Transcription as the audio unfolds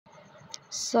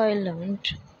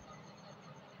silent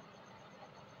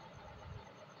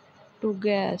to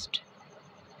guest,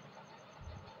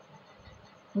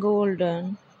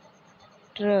 golden,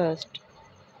 trust,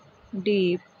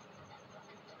 deep,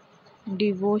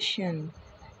 devotion,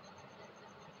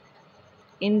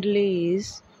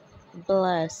 endless,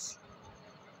 bless,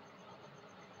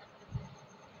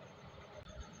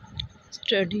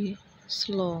 steady,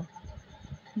 slow,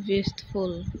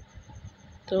 wistful,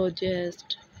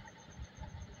 digest,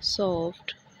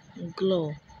 soft,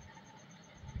 glow,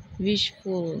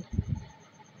 wishful,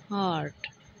 heart,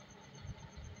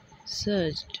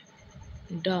 surged,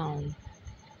 down,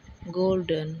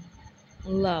 golden,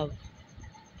 love,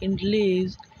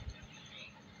 endless,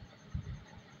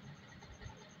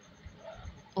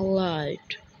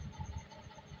 light,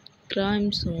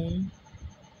 crimson,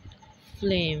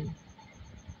 flame,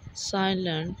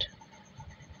 silent,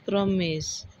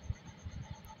 promise,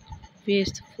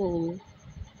 wistful,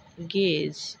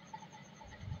 gaze,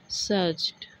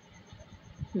 searched,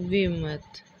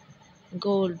 Vimat,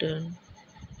 golden,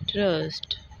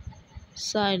 trust,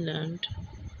 silent,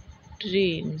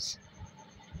 dreams,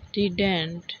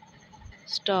 redent,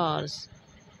 stars,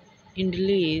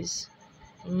 endless,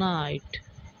 night,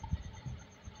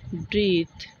 breathe,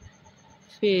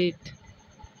 faith,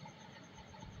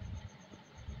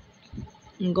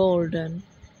 golden,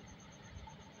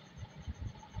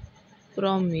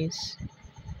 promise,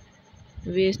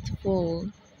 wistful,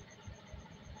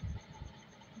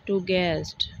 to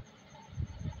guest,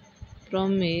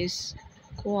 promise,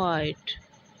 quiet,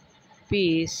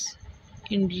 peace,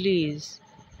 endless,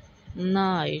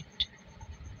 night,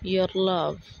 your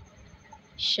love,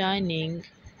 shining,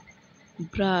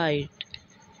 bright,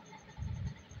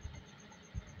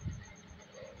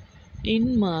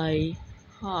 in my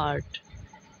heart,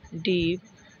 deep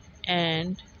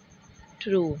and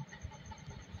true,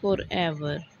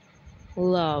 forever,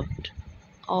 loved,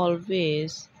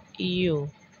 always you,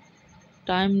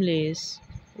 timeless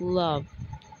love,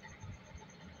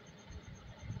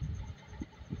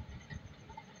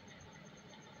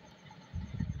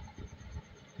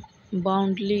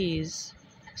 boundless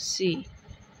sea,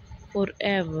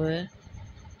 forever,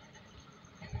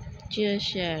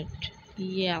 cherished,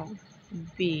 yell,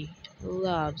 be,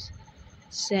 loves,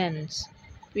 sense,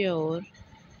 pure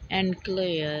and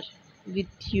clear,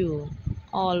 with you,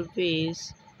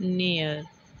 always near,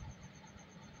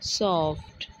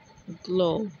 soft,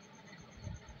 glow,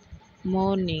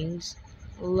 morning's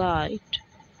light,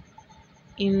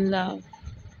 in love,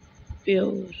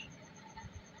 pure,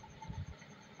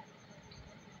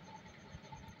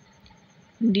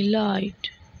 delight,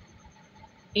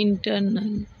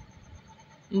 internal,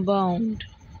 bound,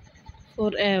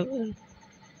 forever,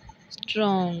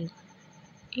 strong,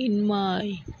 in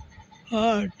my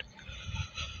heart,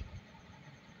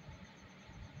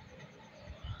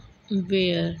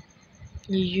 where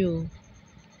you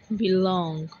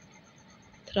belong,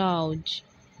 through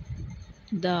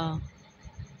the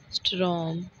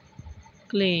storm,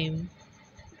 claim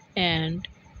and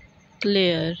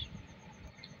clear,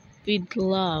 with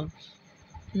love,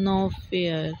 no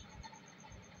fear,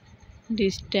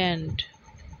 distant,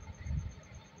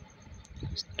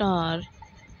 star,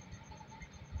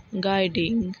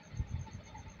 guiding,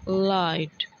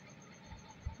 light,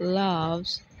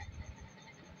 love's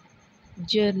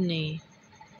journey,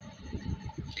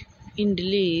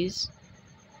 endless,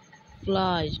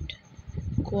 flight,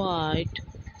 quiet,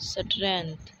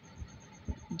 strength,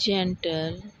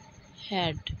 gentle,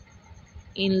 head,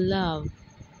 in love,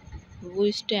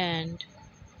 we stand,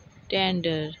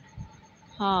 tender,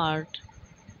 heart,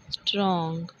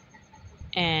 strong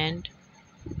and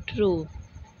true,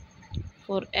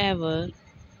 forever,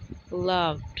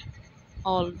 loved,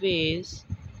 always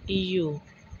you,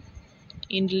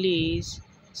 endless,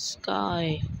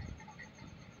 sky,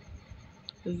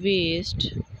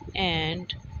 waste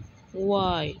and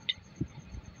wide,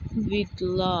 with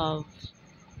love,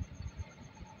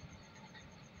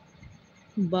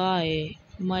 by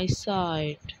my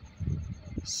side,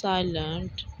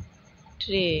 silent,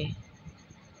 tray,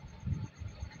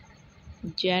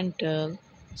 gentle,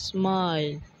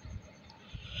 smile,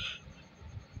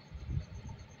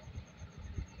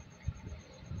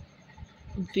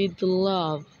 with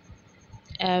love,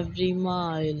 every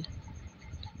mile,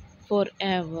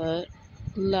 forever,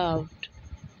 loved,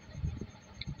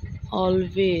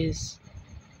 always,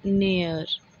 near,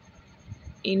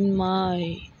 in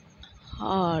my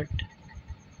heart,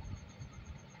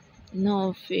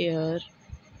 no fear,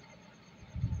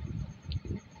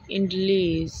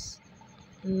 endless,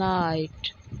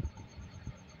 night,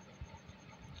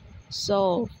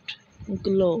 soft,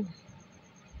 glow,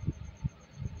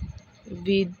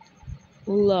 with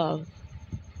love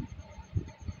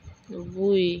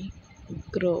we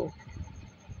grow.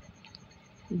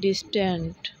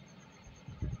 Distant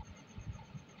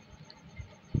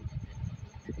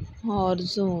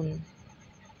horizon,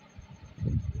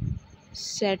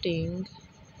 setting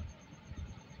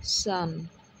sun,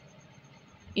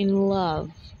 in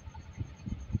love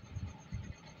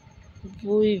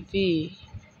we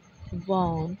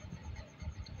want,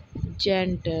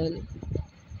 gentle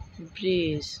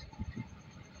breeze,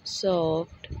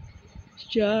 soft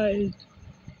child,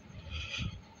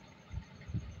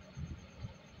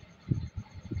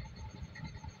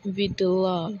 with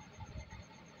love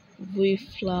we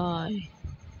fly,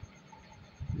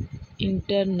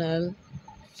 internal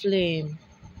flame,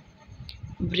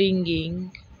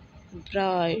 bringing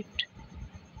bright,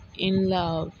 in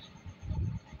love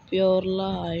pure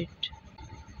light,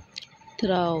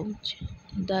 throughout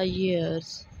the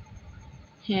years,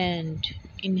 hand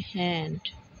in hand,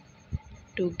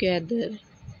 together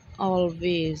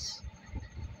always,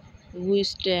 we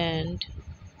stand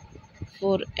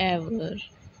forever,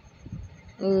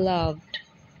 loved,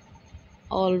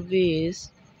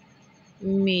 always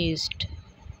missed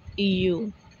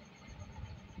you,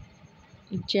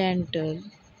 gentle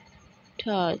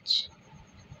touch,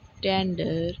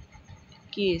 tender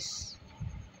kiss,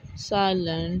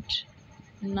 silent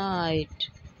night,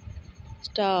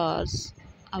 stars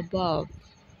above,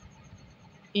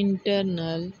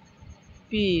 internal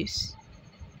peace,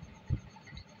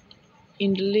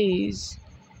 endless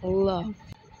love.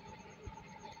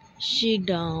 She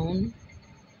down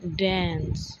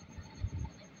dance,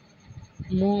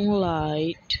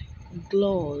 moonlight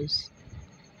glows,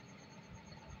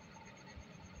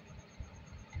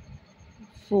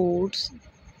 foot's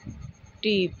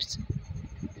tips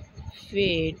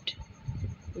fade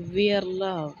where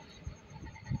love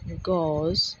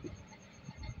goes,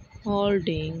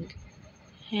 holding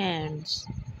hands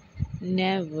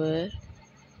never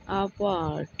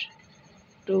apart,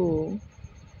 two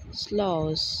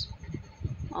slows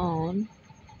on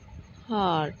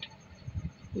heart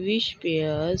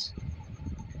whispers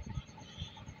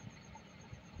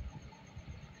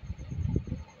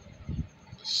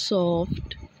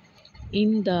soft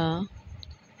in the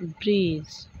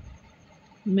breeze,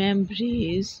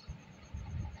 memories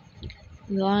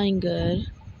linger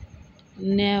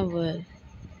never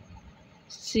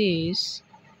cease,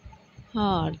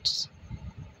 hearts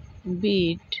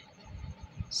beat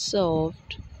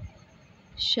soft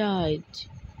shite,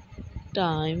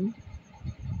 time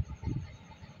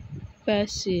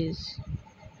passes,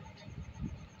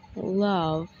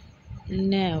 love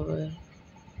never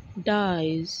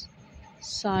dies,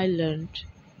 silent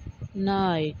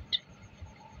night,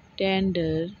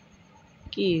 tender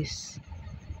kiss,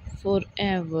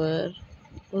 forever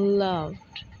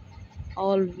loved,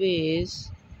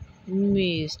 always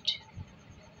missed,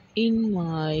 in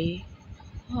my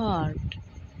heart,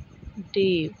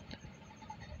 deep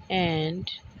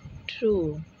and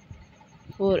true,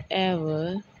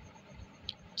 forever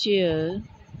cheer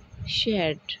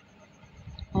shed,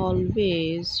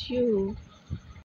 always you.